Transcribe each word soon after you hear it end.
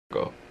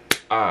Go.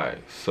 Alright,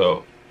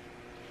 so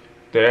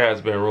there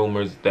has been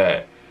rumors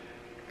that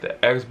the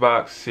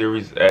Xbox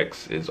Series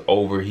X is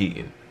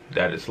overheating.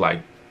 That it's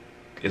like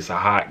it's a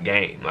hot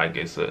game, like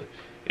it's a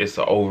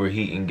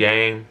overheating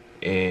game,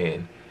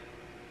 and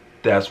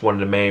that's one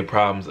of the main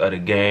problems of the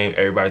game.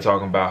 Everybody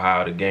talking about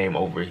how the game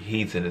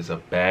overheats and it's a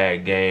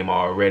bad game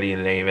already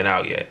and it ain't even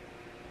out yet.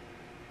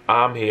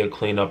 I'm here to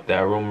clean up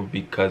that rumor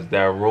because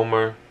that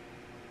rumor,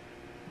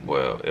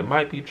 well, it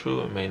might be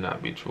true, it may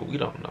not be true. We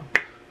don't know.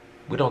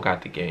 We don't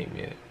got the game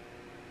yet.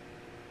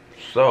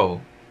 So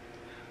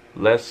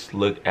let's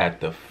look at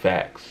the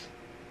facts.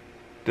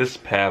 This is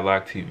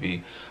Padlock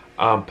TV.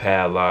 I'm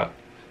Padlock.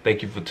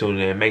 Thank you for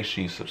tuning in. Make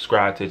sure you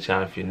subscribe to the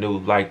channel if you're new.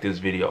 Like this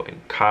video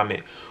and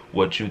comment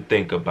what you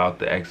think about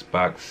the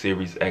Xbox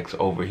Series X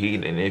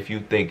overheating, and if you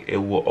think it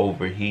will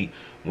overheat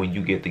when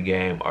you get the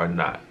game or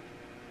not.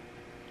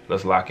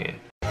 Let's lock in.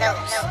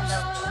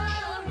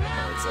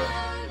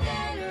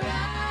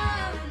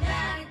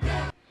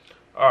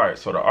 Alright,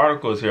 so the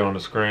article is here on the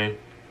screen,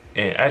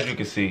 and as you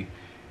can see,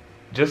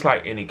 just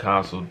like any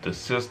console, the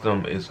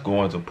system is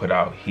going to put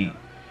out heat.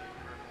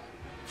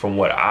 From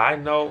what I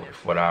know,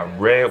 what I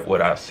read,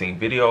 what I've seen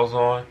videos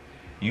on,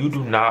 you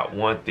do not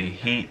want the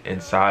heat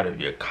inside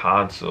of your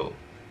console.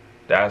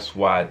 That's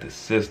why the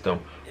system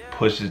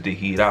pushes the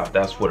heat out.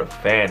 That's what a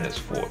fan is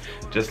for.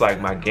 Just like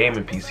my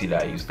gaming PC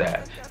that I used to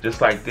have.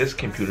 Just like this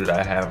computer that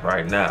I have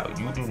right now.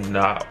 You do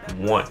not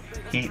want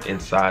heat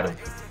inside of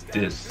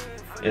this,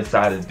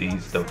 inside of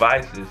these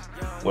devices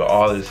with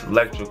all this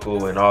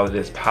electrical and all of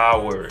this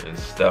power and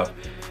stuff,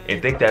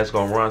 and think that's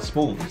gonna run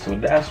smoothly. So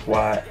that's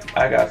why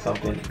I got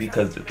something,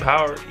 because the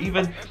power,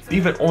 even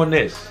on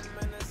this,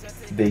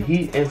 the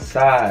heat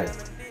inside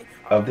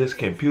of this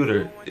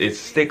computer, it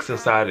sticks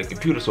inside the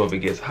computer, so if it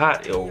gets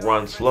hot, it'll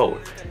run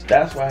slower.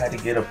 That's why I had to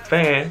get a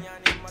fan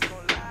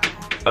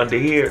under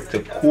here to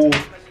cool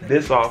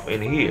this off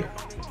in here,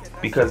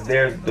 because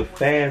the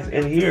fans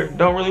in here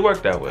don't really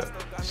work that well.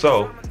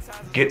 So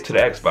get to the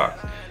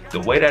Xbox. The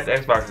way that the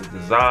Xbox is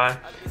designed,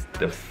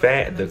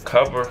 the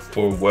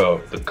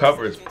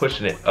cover is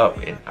pushing it up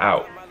and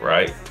out,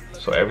 right?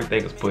 So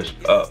everything is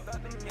pushed up,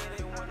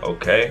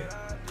 okay?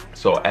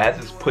 So as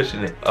it's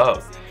pushing it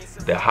up,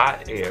 the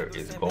hot air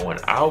is going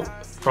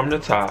out from the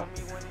top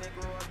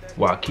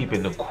while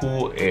keeping the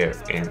cool air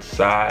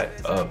inside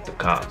of the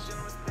console.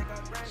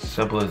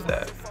 Simple as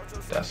that.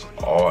 That's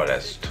all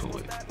that's to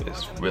it.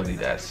 It's really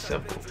that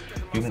simple.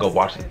 You can go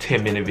watch a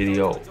 10-minute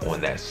video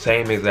on that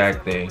same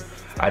exact thing.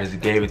 I just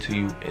gave it to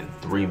you in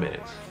 3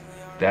 minutes.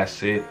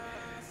 That's it.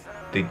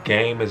 The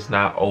game is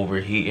not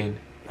overheating.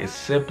 It's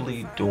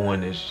simply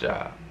doing its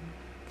job.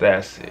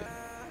 That's it.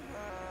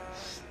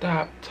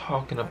 Stop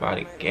talking about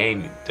a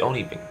game you don't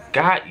even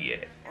got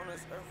yet.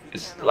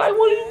 It's like,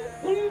 what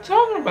are you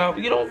talking about?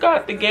 You don't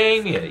got the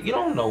game yet. You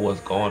don't know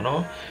what's going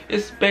on.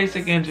 It's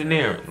basic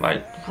engineering,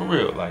 like for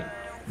real, like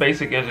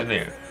basic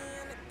engineering.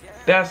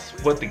 That's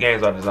what the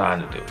games are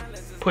designed to do.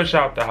 Push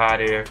out the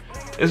hot air.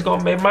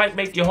 It might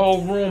make your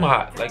whole room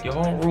hot. Like your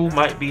whole room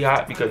might be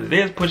hot because it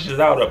is pushing it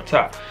out up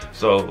top.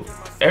 So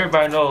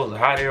everybody knows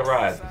hot air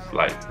rises.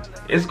 Like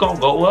it's gonna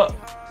go up.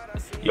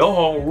 Your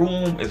whole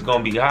room is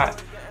gonna be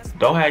hot.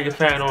 Don't have your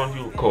fan on if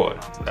you record.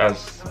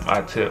 That's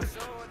my tip.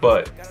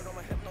 But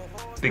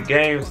the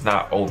game's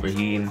not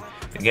overheating.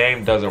 The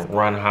game doesn't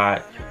run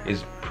hot.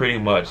 It's pretty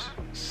much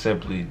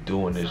simply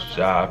doing its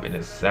job, and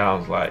it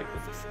sounds like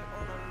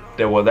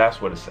that. Well,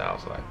 that's what it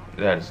sounds like.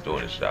 That is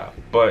doing its job.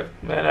 But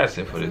man, that's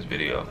it for this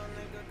video.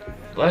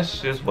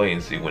 Let's just wait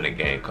and see when the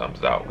game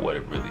comes out what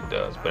it really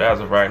does. But as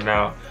of right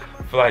now,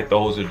 I feel like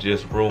those are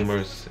just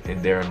rumors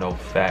and there are no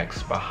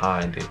facts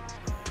behind it.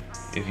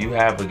 If you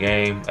have a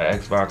game, an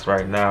Xbox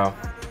right now,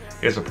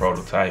 it's a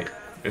prototype.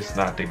 It's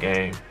not the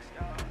game.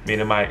 I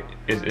mean,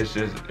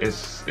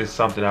 it's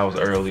something that was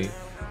early.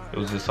 It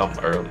was just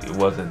something early. It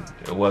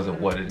wasn't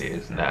what it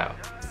is now.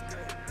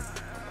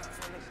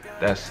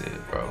 That's it,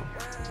 bro.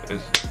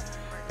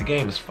 The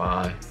game is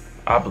fine.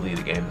 I believe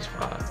the game is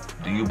fine.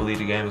 Do you believe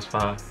the game is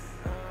fine?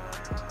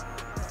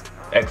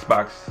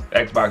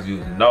 Xbox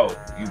users, no.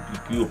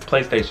 You a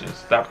PlayStation.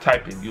 Stop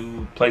typing.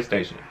 You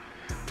PlayStation.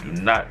 Do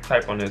not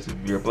type on this if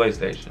you're a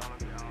PlayStation.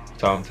 I'm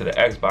talking to the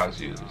Xbox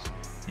users.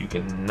 You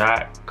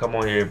cannot come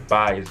on here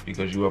biased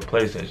because you're a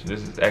PlayStation.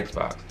 This is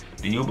Xbox.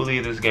 Do you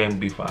believe this game will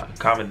be fine?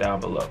 Comment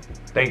down below.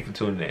 Thank you for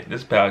tuning in.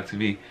 This is Padlock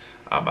TV.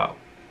 I'm out.